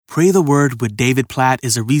Pray the Word with David Platt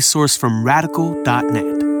is a resource from radical.net.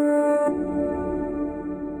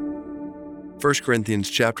 1 Corinthians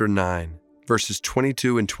chapter 9, verses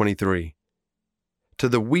 22 and 23. To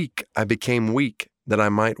the weak I became weak, that I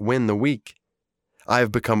might win the weak. I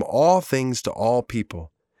have become all things to all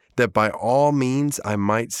people, that by all means I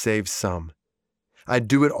might save some. I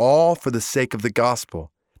do it all for the sake of the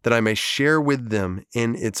gospel, that I may share with them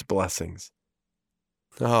in its blessings.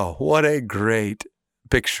 Oh, what a great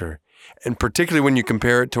picture. And particularly when you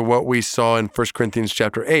compare it to what we saw in 1 Corinthians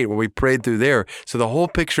chapter 8, what we prayed through there. So the whole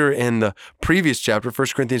picture in the previous chapter, 1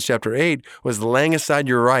 Corinthians chapter 8, was laying aside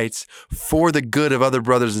your rights for the good of other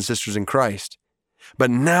brothers and sisters in Christ.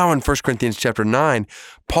 But now in 1 Corinthians chapter 9,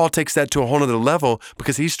 Paul takes that to a whole other level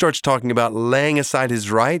because he starts talking about laying aside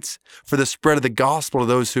his rights for the spread of the gospel to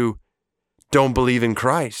those who don't believe in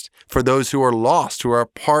Christ, for those who are lost, who are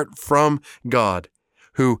apart from God,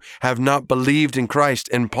 who have not believed in Christ.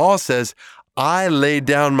 And Paul says, I lay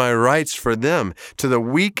down my rights for them. To the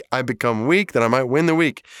weak I become weak, that I might win the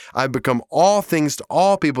weak. I become all things to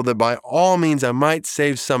all people, that by all means I might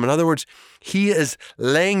save some. In other words, he is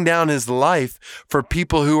laying down his life for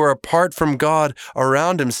people who are apart from God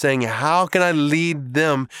around him, saying, how can I lead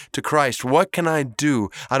them to Christ? What can I do?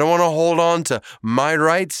 I don't want to hold on to my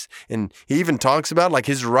rights. And he even talks about like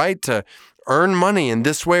his right to earn money in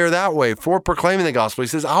this way or that way for proclaiming the gospel. He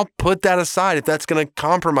says, I'll put that aside if that's going to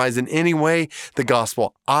compromise in any way the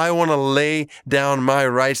gospel. I want to lay down my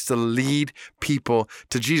rights to lead people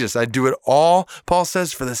to Jesus. I do it all, Paul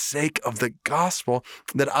says, for the sake of the gospel,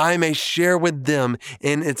 that I may share with them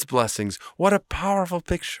in its blessings. What a powerful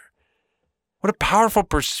picture. What a powerful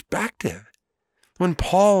perspective. When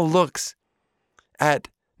Paul looks at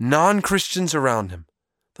non-Christians around him,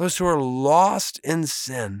 those who are lost in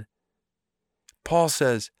sin, Paul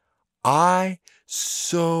says, I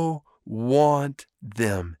so want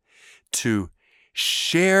them to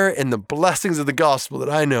share in the blessings of the gospel that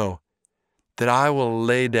I know that I will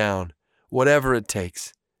lay down whatever it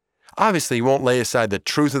takes. Obviously, he won't lay aside the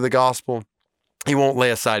truth of the gospel. He won't lay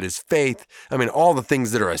aside his faith. I mean, all the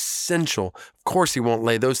things that are essential. Of course, he won't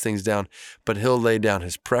lay those things down, but he'll lay down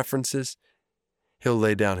his preferences. He'll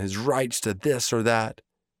lay down his rights to this or that.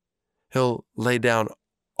 He'll lay down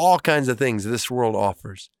all kinds of things this world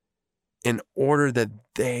offers in order that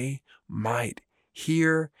they might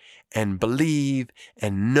hear and believe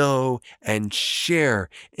and know and share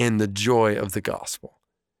in the joy of the gospel.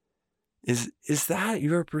 Is that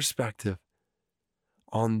your perspective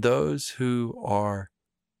on those who are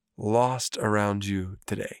lost around you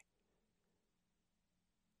today?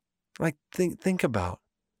 Like think about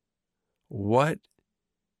what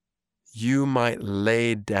you might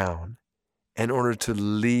lay down in order to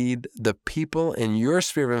lead the people in your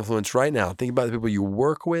sphere of influence right now. Think about the people you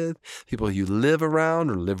work with, people you live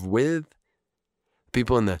around or live with,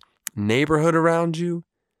 people in the neighborhood around you,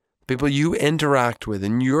 people you interact with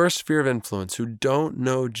in your sphere of influence who don't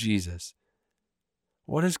know Jesus.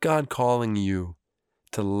 What is God calling you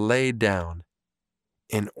to lay down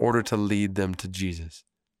in order to lead them to Jesus?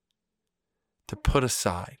 To put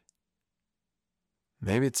aside.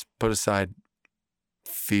 Maybe it's put aside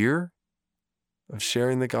fear of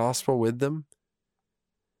sharing the gospel with them.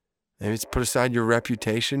 Maybe it's put aside your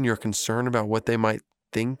reputation, your concern about what they might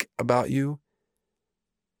think about you.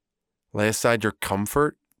 Lay aside your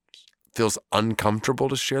comfort. Feels uncomfortable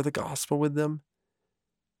to share the gospel with them.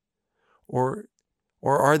 Or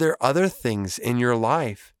are there other things in your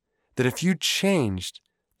life that if you changed,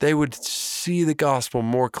 they would see the gospel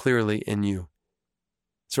more clearly in you?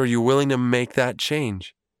 So are you willing to make that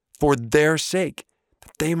change for their sake?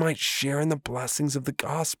 That they might share in the blessings of the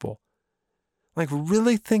gospel. Like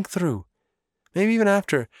really think through. Maybe even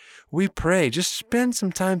after we pray, just spend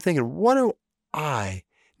some time thinking, what do I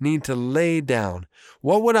need to lay down?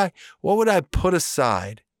 What would I put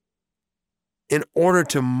aside in order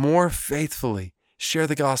to more faithfully share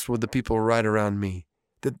the gospel with the people right around me,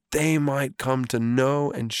 that they might come to know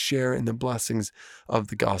and share in the blessings of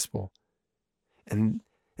the gospel? And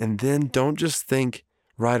then don't just think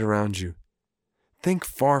right around you. Think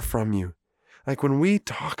far from you. Like when we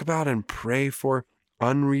talk about and pray for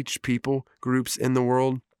unreached people groups in the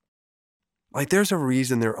world, like there's a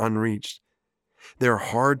reason they're unreached. They're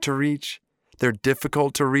hard to reach. They're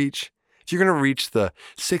difficult to reach. If you're going to reach the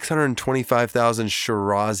 625,000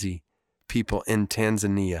 Shirazi people in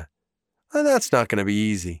Tanzania, well, that's not going to be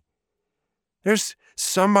easy.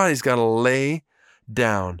 Somebody's got to lay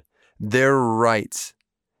down their rights,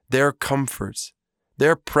 their comforts,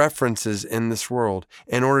 their preferences in this world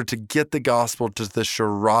in order to get the gospel to the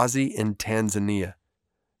Shirazi in Tanzania.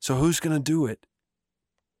 So who's going to do it?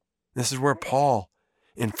 This is where Paul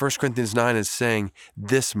in 1 Corinthians 9 is saying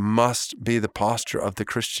this must be the posture of the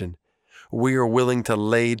Christian. We are willing to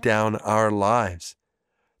lay down our lives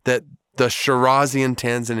that the Shirazi in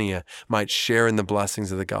Tanzania might share in the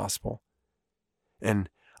blessings of the gospel. And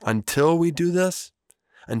until we do this,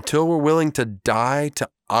 until we're willing to die to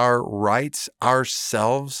our rights,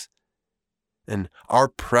 ourselves, and our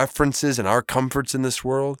preferences and our comforts in this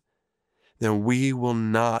world, then we will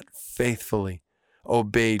not faithfully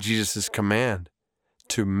obey Jesus' command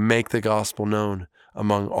to make the gospel known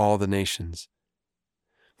among all the nations.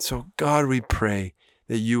 So God, we pray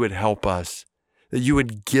that you would help us, that you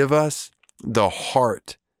would give us the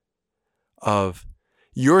heart of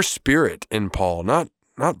your Spirit in Paul, not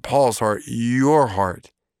Paul's heart, your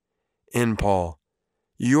heart in Paul,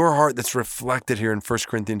 your heart that's reflected here in 1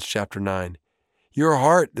 Corinthians chapter 9, your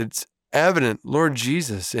heart that's evident, Lord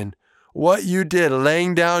Jesus, in what you did,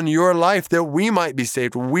 laying down your life that we might be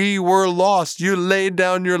saved. We were lost. You laid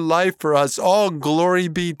down your life for us. All glory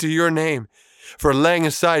be to your name for laying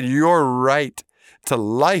aside your right to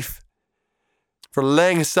life, for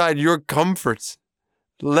laying aside your comforts,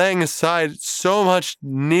 laying aside so much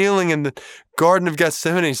kneeling in the Garden of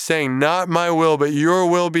Gethsemane saying, not my will, but your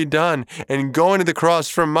will be done, and going to the cross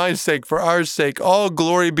for my sake, for our sake. All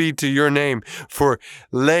glory be to your name for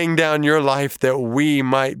laying down your life that we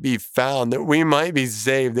might be found, that we might be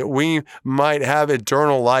saved, that we might have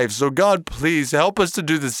eternal life. So God, please help us to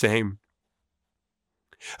do the same.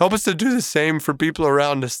 Help us to do the same for people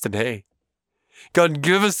around us today. God,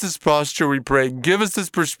 give us this posture, we pray. Give us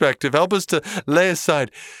this perspective. Help us to lay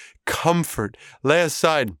aside comfort, lay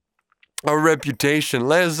aside our reputation,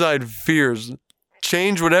 lay aside fears,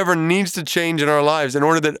 change whatever needs to change in our lives in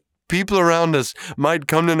order that people around us might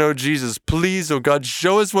come to know Jesus. Please, oh God,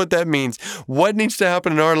 show us what that means. What needs to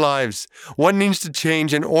happen in our lives? What needs to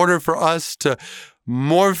change in order for us to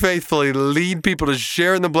more faithfully lead people to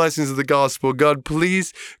share in the blessings of the gospel? God,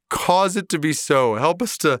 please cause it to be so. Help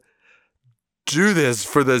us to do this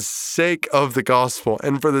for the sake of the gospel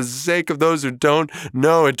and for the sake of those who don't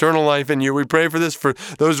know eternal life in you. We pray for this for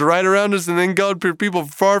those right around us, and then God, for people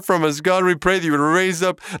far from us. God, we pray that you would raise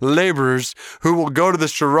up laborers who will go to the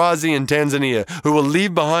Shirazi in Tanzania, who will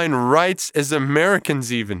leave behind rights as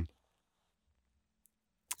Americans even,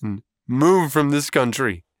 and move from this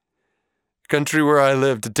country where I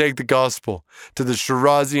live, to take the gospel to the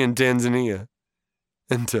Shirazi in Tanzania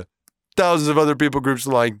and to thousands of other people groups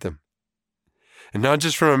like them. And not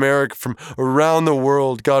just from America, from around the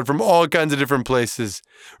world, God, from all kinds of different places.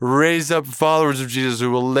 Raise up followers of Jesus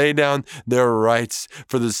who will lay down their rights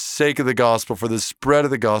for the sake of the gospel, for the spread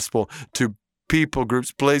of the gospel to people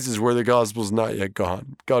groups, places where the gospel is not yet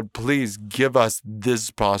gone. God, please give us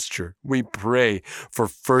this posture. We pray for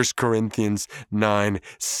 1 Corinthians 9,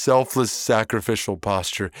 selfless sacrificial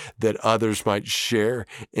posture that others might share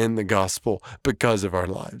in the gospel because of our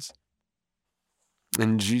lives.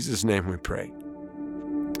 In Jesus' name we pray.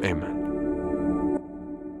 Amen.